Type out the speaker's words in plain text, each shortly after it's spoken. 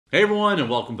Hey everyone, and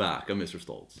welcome back. I'm Mr.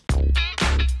 Stoltz.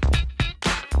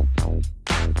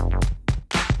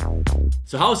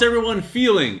 So how's everyone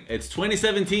feeling? It's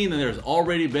 2017 and there's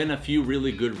already been a few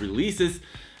really good releases,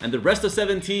 and the rest of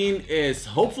 17 is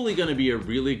hopefully going to be a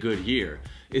really good year.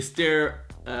 Is there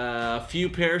a few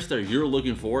pairs that you're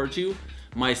looking forward to?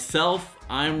 Myself,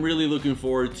 I'm really looking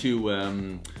forward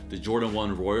to the Jordan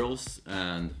 1 Royals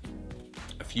and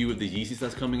a few of the Yeezys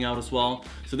that's coming out as well.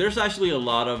 So there's actually a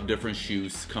lot of different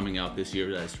shoes coming out this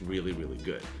year that's really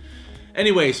good.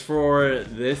 Anyways, for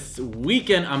this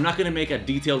weekend, I'm not gonna make a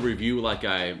detailed review like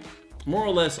I more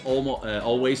or less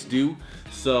always do.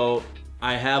 So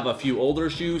I have a few older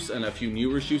shoes and a few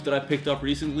newer shoes that I picked up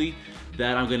recently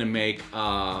that I'm gonna make,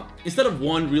 instead of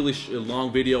one really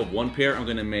long video of one pair, I'm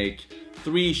gonna make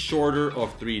 3 shorter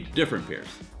of 3 different pairs.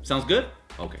 Sounds good?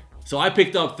 Okay. So I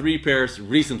picked up 3 pairs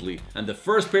recently, and the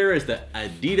first pair is the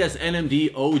Adidas NMD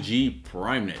OG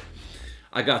Primeknit.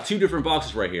 I got 2 different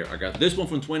boxes right here. I got this one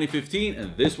from 2015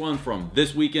 and this one from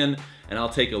this weekend, and I'll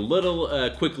take a little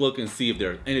quick look and see if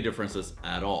there are any differences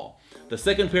at all. The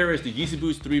second pair is the Yeezy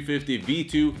Boost 350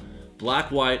 V2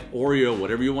 Black White Oreo,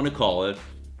 whatever you want to call it.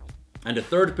 And the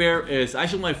third pair is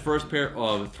actually my first pair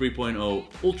of 3.0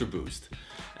 Ultra Boost.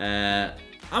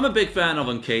 I'm a big fan of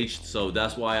Uncaged, so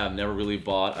that's why I've never really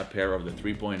bought a pair of the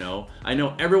 3.0. I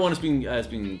know everyone has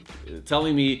been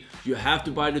telling me, you have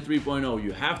to buy the 3.0,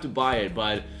 you have to buy it,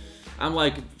 but I'm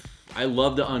like, I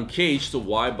love the Uncaged, so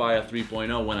why buy a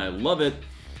 3.0 when I love it?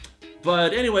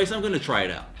 But anyways, I'm gonna try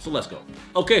it out, so let's go.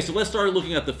 Okay, so let's start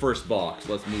looking at the first box.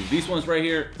 Let's move these ones right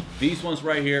here,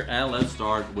 and let's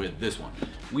start with this one.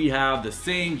 We have the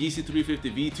same Yeezy 350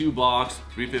 V2 box,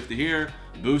 350 here,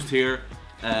 Boost here.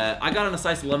 I got in a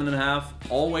size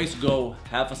 11.5. Always go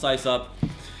half a size up.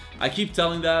 I keep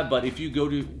telling that, but if you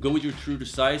go with your true to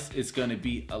size, it's gonna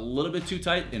be a little bit too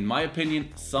tight, in my opinion.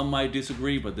 Some might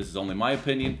disagree, but this is only my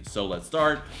opinion. So let's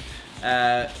start.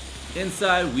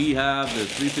 Inside we have the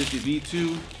 350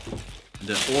 V2,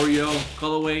 the Oreo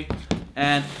colorway,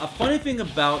 and a funny thing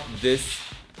about this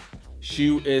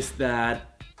shoe is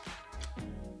that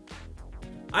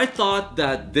I thought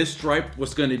that this stripe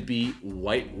was gonna be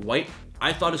white.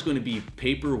 I thought it's going to be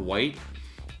paper white.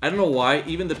 I don't know why.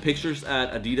 Even the pictures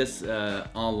at Adidas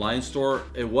online store,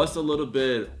 it was a little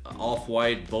bit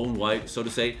off-white, bone white, so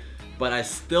to say. But I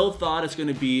still thought it's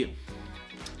going to be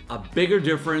a bigger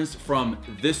difference from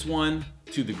this one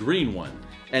to the green one.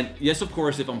 And yes, of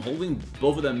course, if I'm holding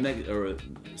both of them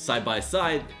side by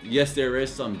side, yes, there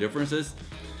is some differences.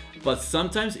 But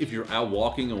sometimes if you're out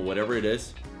walking or whatever it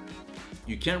is,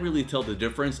 you can't really tell the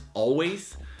difference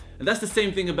always. And that's the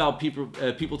same thing about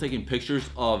people taking pictures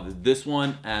of this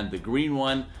one and the green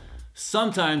one.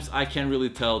 Sometimes I can't really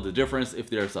tell the difference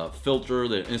if there's a filter,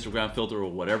 the Instagram filter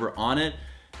or whatever on it,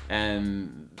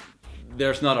 and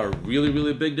there's not a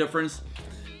really big difference.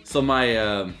 So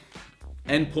my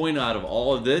end point out of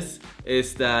all of this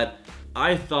is that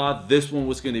I thought this one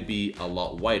was going to be a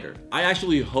lot whiter. I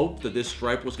actually hoped that this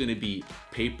stripe was going to be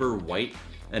paper white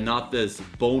and not this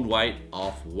bone white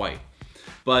off white.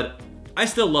 But I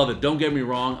still love it, don't get me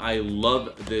wrong. I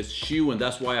love this shoe, and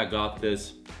that's why I got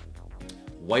this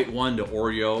white one, the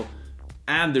Oreo,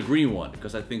 and the green one,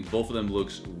 because I think both of them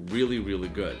looks really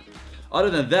good. Other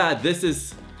than that,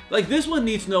 this one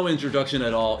needs no introduction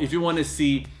at all. If you want to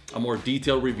see a more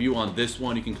detailed review on this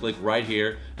one, you can click right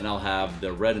here, and I'll have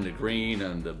the red and the green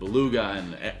and the beluga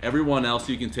and everyone else,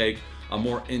 so you can take a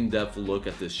more in-depth look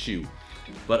at this shoe.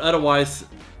 But otherwise,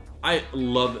 I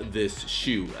love this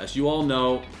shoe. As you all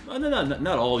know,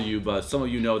 not all you, but some of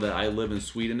you know that I live in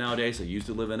Sweden nowadays. I used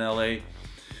to live in LA.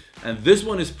 And this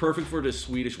one is perfect for the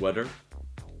Swedish weather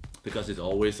because it's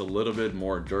always a little bit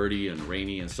more dirty and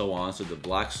rainy and so on. So the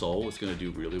black sole is gonna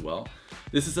do really well.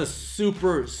 This is a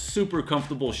super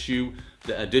comfortable shoe.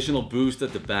 The additional boost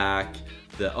at the back,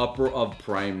 the upper of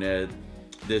Primeknit,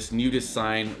 this new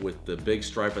design with the big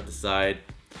stripe at the side.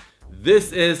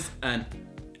 This is an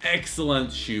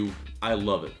excellent shoe. I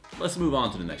love it. Let's move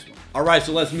on to the next one. All right,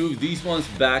 so let's move these ones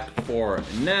back for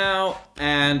now,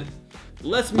 and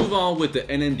let's move on with the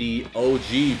NMD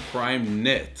OG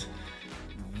Primeknit.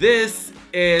 This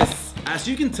is, as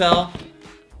you can tell,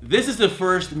 this is the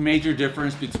first major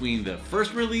difference between the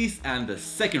first release and the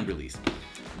second release.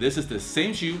 This is the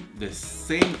same shoe, the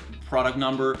same product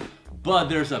number, but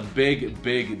there's a big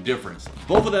difference.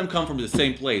 Both of them come from the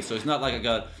same place, so it's not like I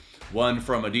got one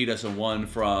from Adidas and one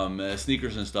from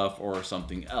Sneakers and Stuff or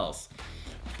something else.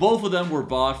 Both of them were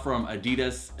bought from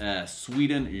Adidas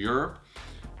Sweden, Europe,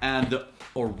 and the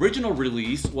original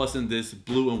release was in this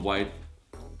blue and white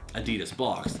Adidas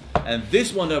box. And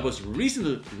this one that was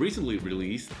recently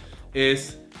released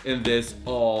is in this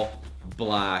all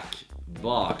black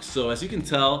box. So as you can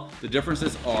tell, the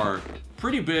differences are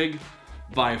pretty big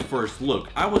by first look.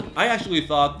 I actually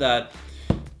thought that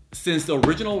since the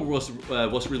original was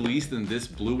released in this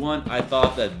blue one, I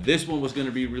thought that this one was going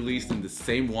to be released in the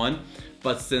same one.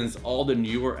 But since all the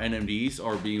newer NMDs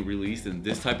are being released in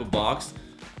this type of box,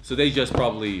 so they just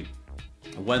probably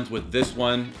went with this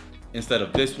one instead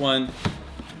of this one.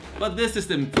 But this is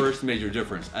the first major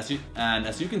difference. As you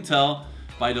can tell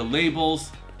by the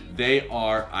labels, they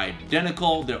are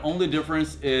identical. The only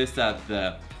difference is that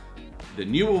the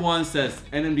newer one says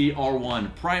NMD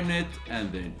R1 Primeknit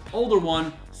and the older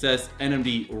one says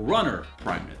NMD Runner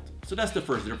Primeknit. So that's the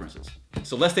first differences.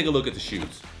 So let's take a look at the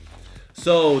shoes.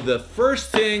 So the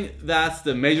first thing that's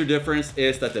the major difference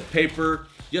is that the paper,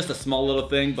 just a small little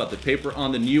thing, but the paper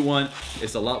on the new one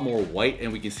is a lot more white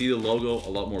and we can see the logo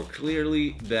a lot more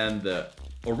clearly than the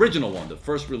original one, the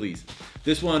first release.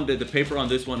 This one, the paper on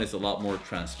this one is a lot more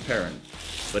transparent.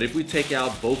 But if we take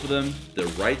out both of them, the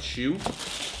right shoe,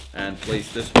 and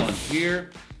place this one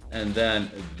here, and then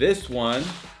this one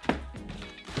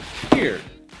here.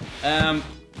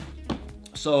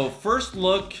 So first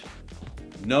look,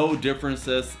 no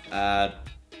differences at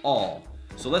all.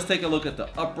 So let's take a look at the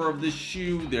upper of this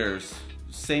shoe. There's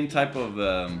same type of,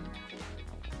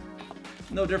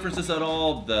 no differences at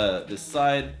all. The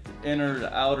side, the inner,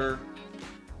 the outer,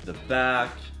 the back,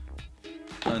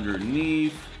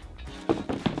 underneath,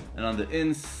 and on the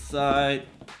inside.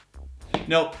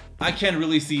 No, I can't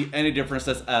really see any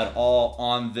differences at all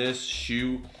on this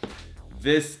shoe.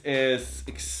 This is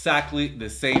exactly the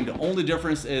same. The only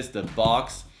difference is the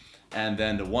box, and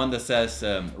then the one that says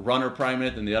Runner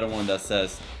Primeknit and the other one that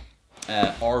says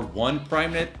R1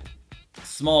 Primeknit.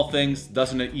 Small things,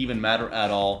 doesn't even matter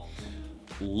at all.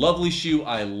 Lovely shoe.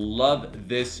 I love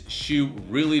this shoe.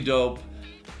 Really dope.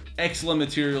 Excellent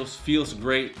materials. Feels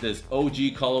great. This OG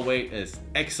colorway is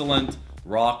excellent.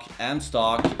 Rock and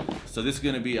stock. So this is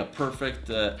going to be a perfect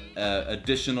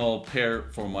additional pair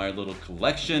for my little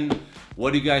collection.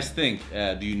 What do you guys think?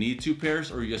 Do you need two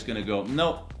pairs, or are you just going to go,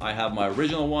 nope, I have my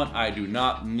original one, I do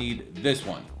not need this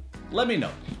one? Let me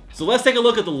know. So let's take a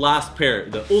look at the last pair,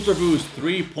 the Ultra Boost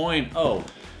 3.0.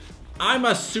 I'm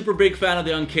a super big fan of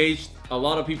the Uncaged. A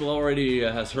lot of people already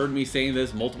has heard me saying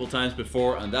this multiple times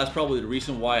before, and that's probably the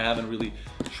reason why I haven't really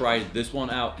tried this one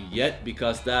out yet,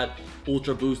 because that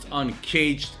Ultra Boost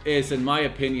Uncaged is, in my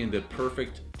opinion, the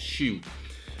perfect shoe.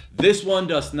 This one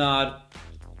does not,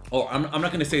 I'm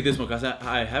not going to say this one because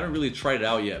I haven't really tried it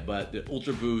out yet, but the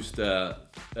Ultra Boost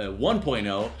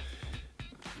 1.0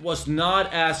 was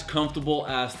not as comfortable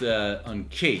as the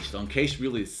Uncaged. The Uncaged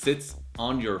really sits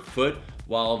on your foot,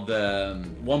 while the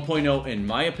 1.0, in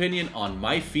my opinion, on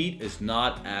my feet is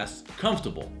not as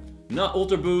comfortable. Not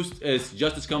Ultra Boost is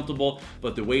just as comfortable,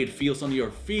 but the way it feels on your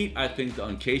feet, I think the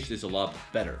Uncaged is a lot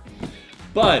better.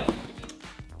 But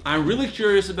I'm really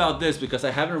curious about this because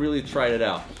I haven't really tried it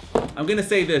out. I'm gonna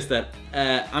say this, that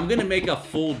I'm gonna make a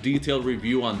full detailed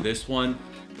review on this one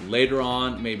later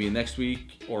on, maybe next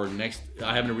week or next,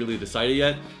 I haven't really decided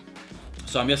yet.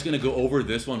 So I'm just gonna go over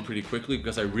this one pretty quickly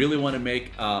because I really wanna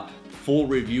make a full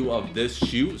review of this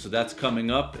shoe. So that's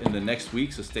coming up in the next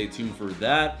week, so stay tuned for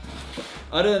that.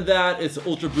 Other than that, it's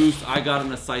Ultra Boost. I got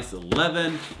in a size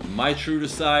 11, my true to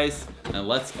size, and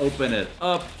let's open it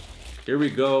up. Here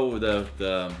we go,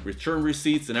 the return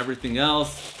receipts and everything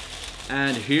else.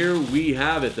 And here we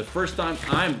have it. The first time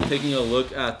I'm taking a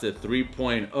look at the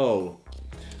 3.0,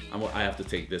 I have to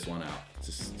take this one out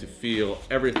just to feel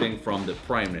everything from the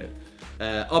Primeknit.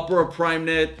 Upper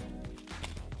Primeknit,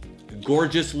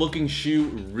 gorgeous looking shoe,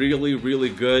 really, really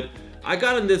good. I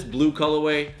got in this blue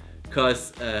colorway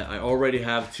because I already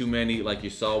have too many, like you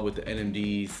saw with the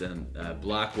NMDs and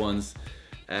black ones.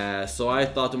 So I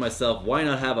thought to myself, why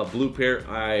not have a blue pair?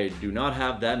 I do not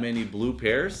have that many blue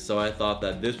pairs, so I thought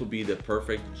that this would be the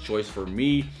perfect choice for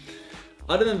me.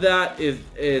 Other than that,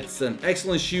 it's an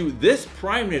excellent shoe. This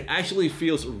Primeknit actually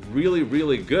feels really,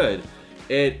 really good.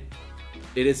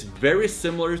 It is very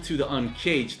similar to the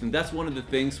Uncaged, and that's one of the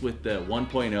things with the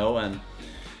 1.0 and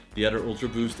the other Ultra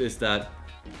Boost is that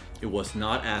it was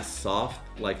not as soft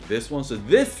like this one. So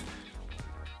this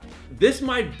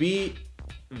might be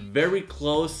very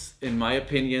close, in my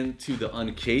opinion, to the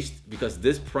Uncaged because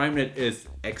this Primeknit is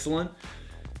excellent.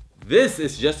 This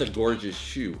is just a gorgeous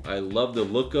shoe. I love the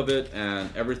look of it and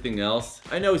everything else.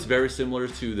 I know it's very similar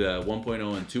to the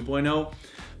 1.0 and 2.0,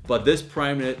 but this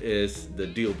Primeknit is the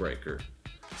deal breaker.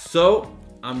 So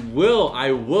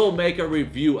I will make a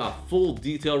review, a full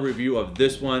detailed review of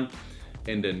this one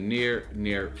in the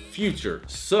near future.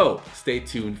 So stay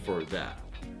tuned for that.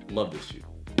 Love this shoe.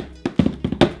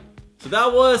 So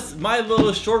that was my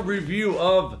little short review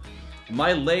of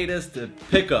my latest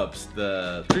pickups,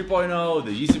 the 3.0,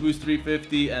 the Yeezy Boost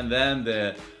 350, and then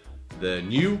the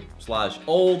new /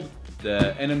 old,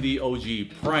 the NMD OG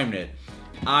Primeknit.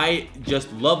 I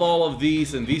just love all of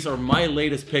these, and these are my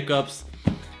latest pickups.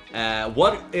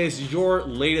 What is your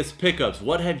latest pickups?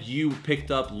 What have you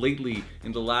picked up lately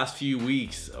in the last few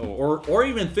weeks, or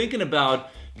even thinking about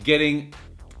getting?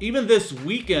 Even this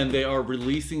weekend they are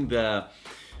releasing the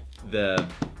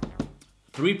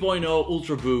 3.0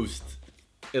 Ultra Boost,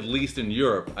 at least in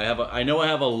Europe. I know I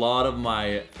have a lot of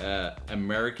my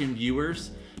American viewers,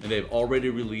 and they've already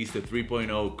released the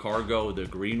 3.0 Cargo, the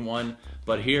green one.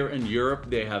 But here in Europe,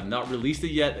 they have not released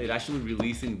it yet. It's actually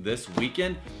releasing this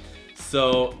weekend.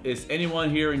 So is anyone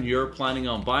here in Europe planning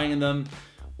on buying them?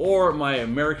 Or my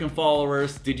American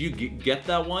followers, did you get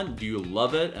that one? Do you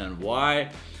love it, and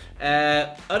why?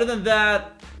 Other than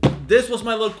that, this was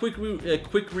my little quick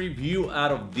review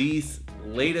out of these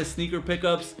latest sneaker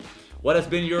pickups. What has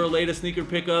been your latest sneaker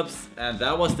pickups? And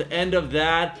that was the end of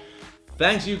that.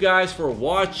 Thanks you guys for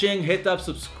watching. Hit that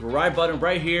subscribe button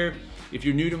right here. If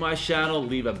you're new to my channel,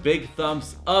 leave a big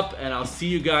thumbs up, and I'll see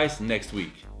you guys next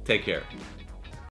week. Take care.